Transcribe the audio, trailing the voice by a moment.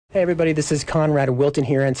Hey everybody, this is Conrad and Wilton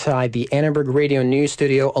here inside the Annenberg Radio News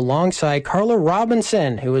Studio alongside Karla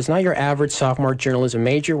Robinson, who is not your average sophomore journalism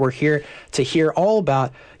major. We're here to hear all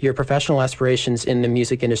about your professional aspirations in the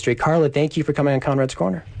music industry. Karla, thank you for coming on Conrad's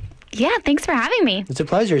Corner. Yeah, thanks for having me. It's a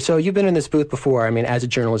pleasure. So you've been in this booth before. I mean, as a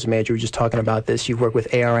journalism major, we were just talking about this. You've worked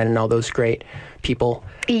with ARN and all those great people.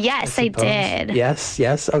 Yes, I did.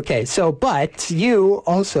 Yes. Okay. So, but you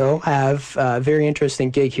also have a very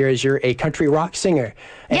interesting gig here as you're a country rock singer.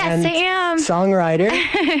 Yes, I am. Songwriter,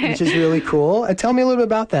 which is really cool. Tell me a little bit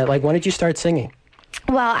about that. Like, when did you start singing?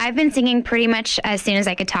 Well, I've been singing pretty much as soon as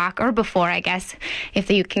I could talk, or before, I guess, if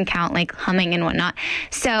you can count, like, humming and whatnot.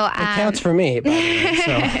 So it counts for me, by the way,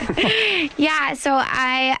 so. Yeah, so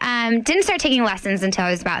I didn't start taking lessons until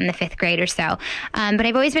I was about in the 5th grade or so. But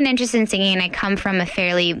I've always been interested in singing, and I come from a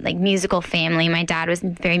fairly, like, musical family. My dad was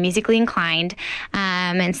very musically inclined,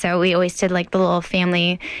 and so we always did, like, the little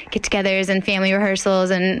family get-togethers and family rehearsals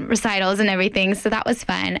and recitals and everything, so that was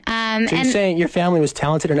fun. So you're saying your family was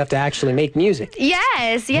talented enough to actually make music?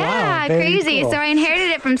 Yes, yeah, wow, crazy. Cool. So I inherited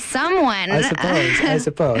it from someone. I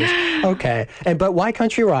suppose. Okay. But why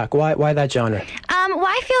country rock? Why that genre? Well,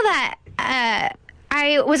 I feel that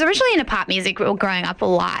I was originally into pop music growing up a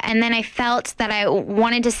lot, and then I felt that I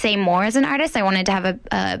wanted to say more as an artist. I wanted to have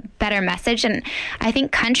a better message, and I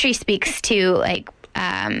think country speaks to, like,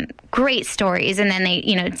 great stories, and then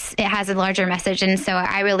it has a larger message, and so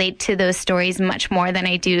I relate to those stories much more than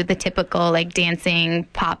I do the typical, like, dancing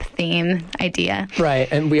pop theme idea. Right,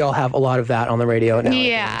 and we all have a lot of that on the radio now.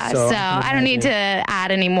 Yeah, so I don't need to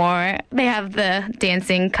add any more. They have the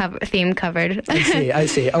dancing theme covered. I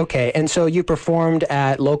see. Okay, and so you performed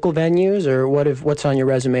at local venues, or what's on your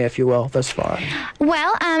resume, if you will, thus far?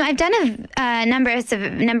 Well, I've done a number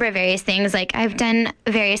of various things. Like, I've done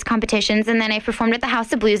various competitions, and then I performed at the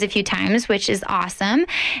House of Blues a few times, which is awesome.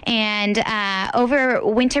 And over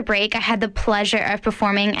winter break, I had the pleasure of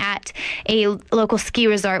performing at a local ski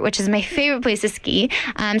resort, which is my favorite place to ski.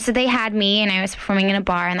 So they had me, and I was performing in a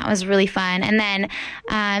bar, and that was really fun. And then,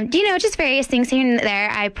 just various things here and there.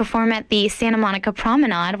 I perform at the Santa Monica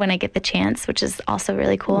Promenade when I get the chance, which is also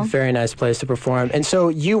really cool. Very nice place to perform. And so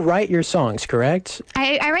you write your songs, correct?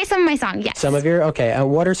 I write some of my songs, yes. Some of your? Okay.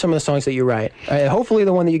 And what are some of the songs that you write? Hopefully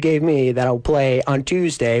the one that you gave me that I'll play on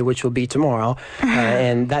Tuesday, which will be tomorrow,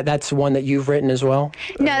 and that's one that you've written as well?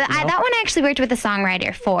 No, that one I actually worked with a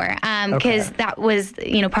songwriter for, because that was,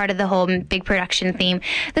 part of the whole big production theme.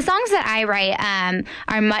 The songs that I write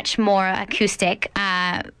are much more acoustic,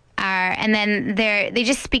 and then they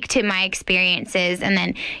just speak to my experiences, and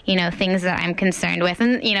then, things that I'm concerned with.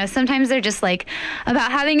 And, sometimes they're just, like,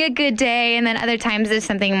 about having a good day, and then other times there's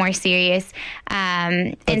something more serious.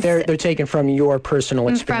 But they're taken from your personal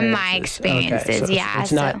experiences. From my experiences, okay, yeah.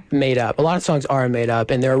 It's not made up. A lot of songs are made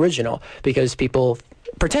up, and they're original, because people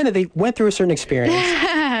pretend that they went through a certain experience,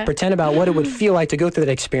 pretend about what it would feel like to go through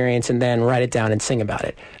that experience, and then write it down and sing about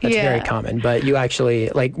it. That's very common. But you actually,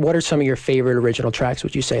 like, what are some of your favorite original tracks,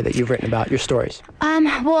 would you say, that you've written about your stories?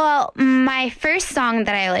 Well, my first song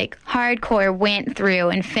that I, like, hardcore went through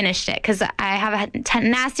and finished it, because I have a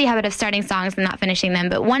nasty habit of starting songs and not finishing them.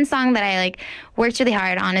 But one song that I, like, worked really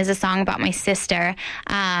hard on is a song about my sister.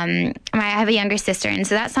 I have a younger sister, and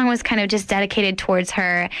so that song was kind of just dedicated towards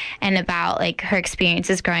her and about, like, her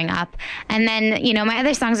experiences growing up. And then, my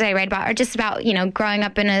other songs that I write about are just about, growing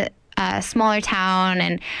up in a smaller town,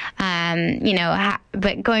 and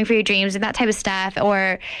but going for your dreams and that type of stuff,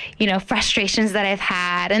 or frustrations that I've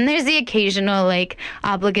had. And there's the occasional, like,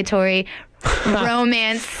 obligatory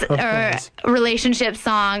romance or relationship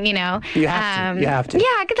song. You have to.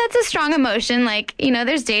 Yeah, that's a strong emotion. Like,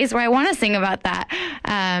 there's days where I want to sing about that,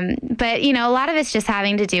 but a lot of it's just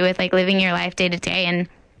having to do with, like, living your life day to day,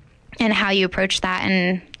 and how you approach that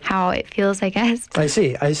and how it feels, I guess. I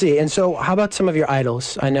see. And so how about some of your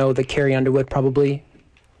idols? I know that Carrie Underwood probably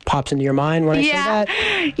pops into your mind when I say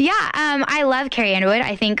that. Yeah, I love Carrie Underwood.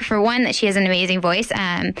 I think, for one, that she has an amazing voice.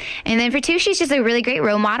 And then for two, she's just a really great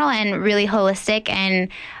role model and really holistic and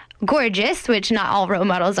gorgeous, which not all role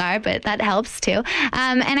models are, but that helps too.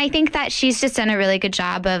 And I think that she's just done a really good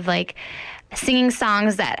job of, like, singing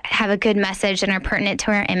songs that have a good message and are pertinent to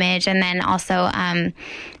her image, and then also,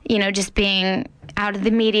 just being out of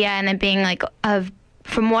the media, and then being, like,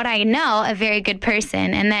 from what I know, a very good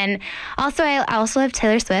person. And then also, I also love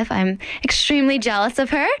Taylor Swift. I'm extremely jealous of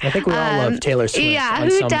her. I think we all love Taylor Swift. Yeah,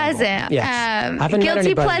 who doesn't? Yes.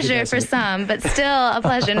 Guilty pleasure for some, but still a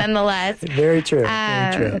pleasure nonetheless. Very true.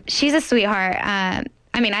 She's a sweetheart.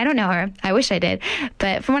 I mean, I don't know her. I wish I did.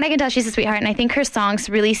 But from what I can tell, she's a sweetheart. And I think her songs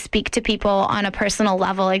really speak to people on a personal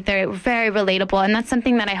level. Like, they're very relatable. And that's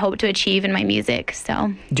something that I hope to achieve in my music.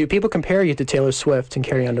 So, do people compare you to Taylor Swift and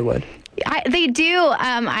Carrie Underwood? They do.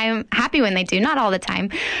 I'm happy when they do. Not all the time.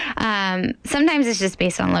 Sometimes it's just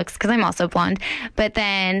based on looks because I'm also blonde. But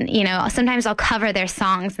then, sometimes I'll cover their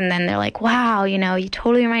songs and then they're like, wow, you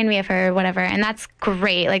totally remind me of her or whatever. And that's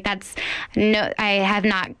great. Like, I have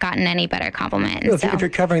not gotten any better compliment. If you're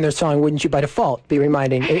covering their song, wouldn't you by default be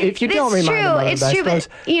reminding? If you don't remind them of it's true,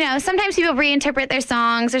 but, sometimes people reinterpret their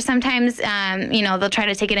songs, or sometimes, they'll try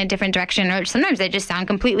to take it in a different direction, or sometimes they just sound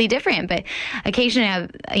completely different. But occasionally,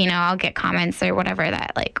 I'll get comments or whatever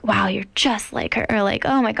that, like, wow, you're just like her, or like,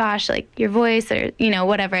 oh my gosh, like your voice, or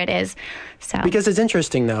whatever it is. So, because it's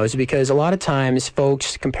interesting though, is because a lot of times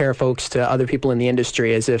folks compare folks to other people in the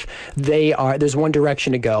industry as if there's one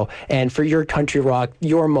direction to go, and for your country rock,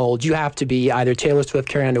 your mold, you have to be either Taylor Swift,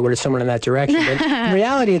 Carrie Underwood, or someone in that direction. But in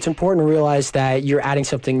reality, it's important to realize that you're adding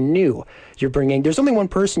something new. There's only one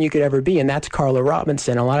person you could ever be, and that's Karla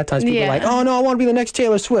Robinson. A lot of times people are like, oh no, I want to be the next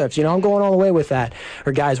Taylor Swift. I'm going all the way with that.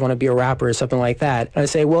 Or guys want to be a rapper or something like that. And I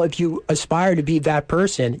say, well, if you aspire to be that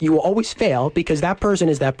person, you will always fail, because that person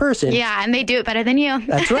is that person. Yeah, and they do it better than you.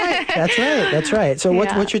 That's right. That's right. So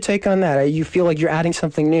what's your take on that? You feel like you're adding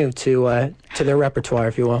something new to their repertoire,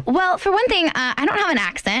 if you will? Well, for one thing, I don't have an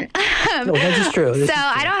accent. No, that is true.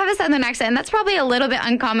 I don't have a Southern accent, and that's probably a little bit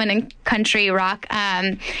uncommon in country rock.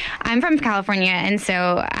 I'm from California, and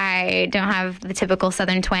so I don't have the typical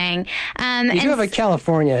Southern twang. You do have a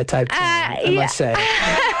California type twang, I must say.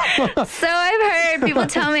 So I've heard people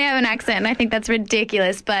tell me I have an accent, and I think that's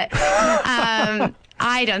ridiculous, but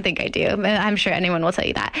I don't think I do. I'm sure anyone will tell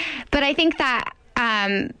you that. But I think that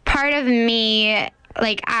part of me,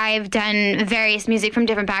 like, I've done various music from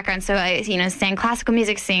different backgrounds. So I, sang classical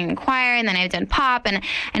music, sing choir, and then I've done pop, and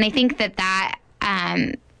I think that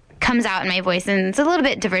comes out in my voice, and it's a little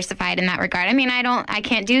bit diversified in that regard. I mean, I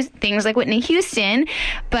can't do things like Whitney Houston,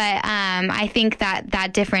 but I think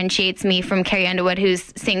that differentiates me from Carrie Underwood, who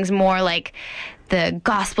sings more like the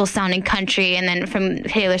gospel sounding country, and then from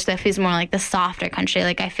Taylor Swift, who's more like the softer country.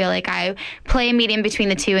 Like, I feel like I play a medium between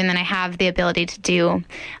the two, and then I have the ability to do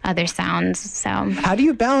other sounds. So, how do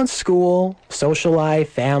you balance school, social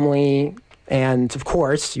life, family, and of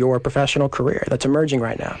course your professional career that's emerging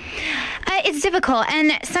right now? It's difficult,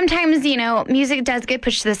 and sometimes, music does get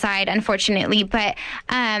pushed to the side, unfortunately, but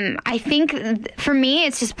I think for me,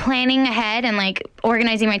 it's just planning ahead and, like,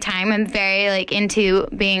 organizing my time. I'm very, like, into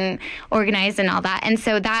being organized and all that, and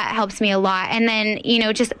so that helps me a lot. And then,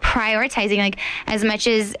 just prioritizing, like, as much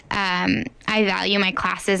as I value my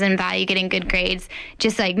classes and value getting good grades,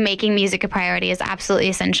 just, like, making music a priority is absolutely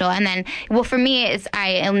essential. And then, well, for me,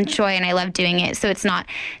 I enjoy and I love doing it, so it's not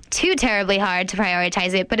too terribly hard to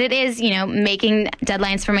prioritize it, but it is, making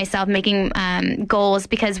deadlines for myself, making goals,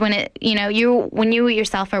 because when you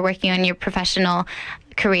yourself are working on your professional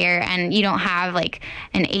career and you don't have, like,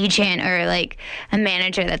 an agent or, like, a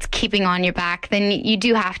manager that's keeping on your back, then you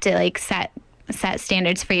do have to, like, set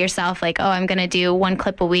standards for yourself, like, oh, I'm going to do one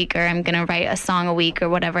clip a week, or I'm going to write a song a week, or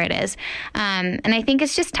whatever it is. And I think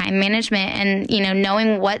it's just time management and,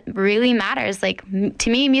 knowing what really matters. Like, to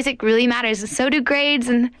me, music really matters. So do grades,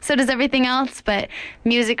 and so does everything else, but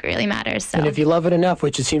music really matters. So. And if you love it enough,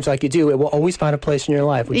 which it seems like you do, it will always find a place in your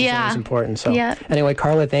life, which is always important. So anyway,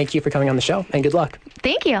 Karla, thank you for coming on the show, and good luck.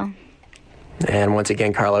 Thank you. And once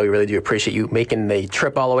again, Karla, we really do appreciate you making the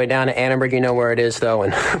trip all the way down to Annenberg. You know where it is, though,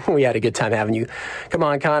 and we had a good time having you. Come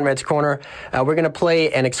on, Conrad's Corner. We're going to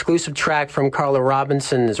play an exclusive track from Karla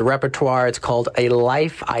Robinson's repertoire. It's called A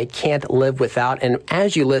Life I Can't Live Without. And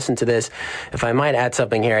as you listen to this, if I might add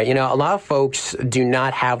something here, a lot of folks do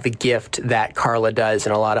not have the gift that Karla does,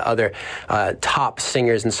 and a lot of other top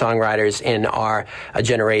singers and songwriters in our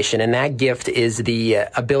generation. And that gift is the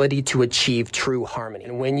ability to achieve true harmony.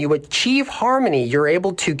 And when you achieve harmony, you're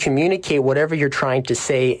able to communicate whatever you're trying to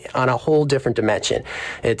say on a whole different dimension.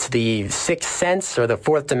 It's the sixth sense, or the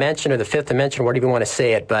fourth dimension, or the fifth dimension, whatever you want to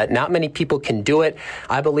say it, but not many people can do it.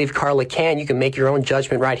 I believe Karla can. You can make your own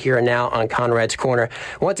judgment right here and now on Conrad's Corner.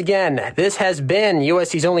 Once again, this has been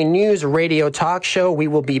USC's only news radio talk show. We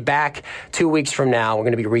will be back 2 weeks from now. We're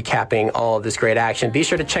going to be recapping all of this great action. Be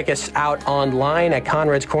sure to check us out online at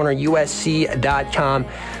conradscornerusc.com.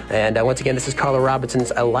 And once again, this is Karla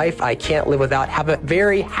Robinson's A Life I Can't Live Without. Have a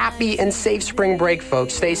very happy and safe spring break,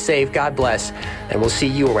 folks. Stay safe. God bless. And we'll see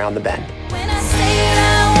you around the bend.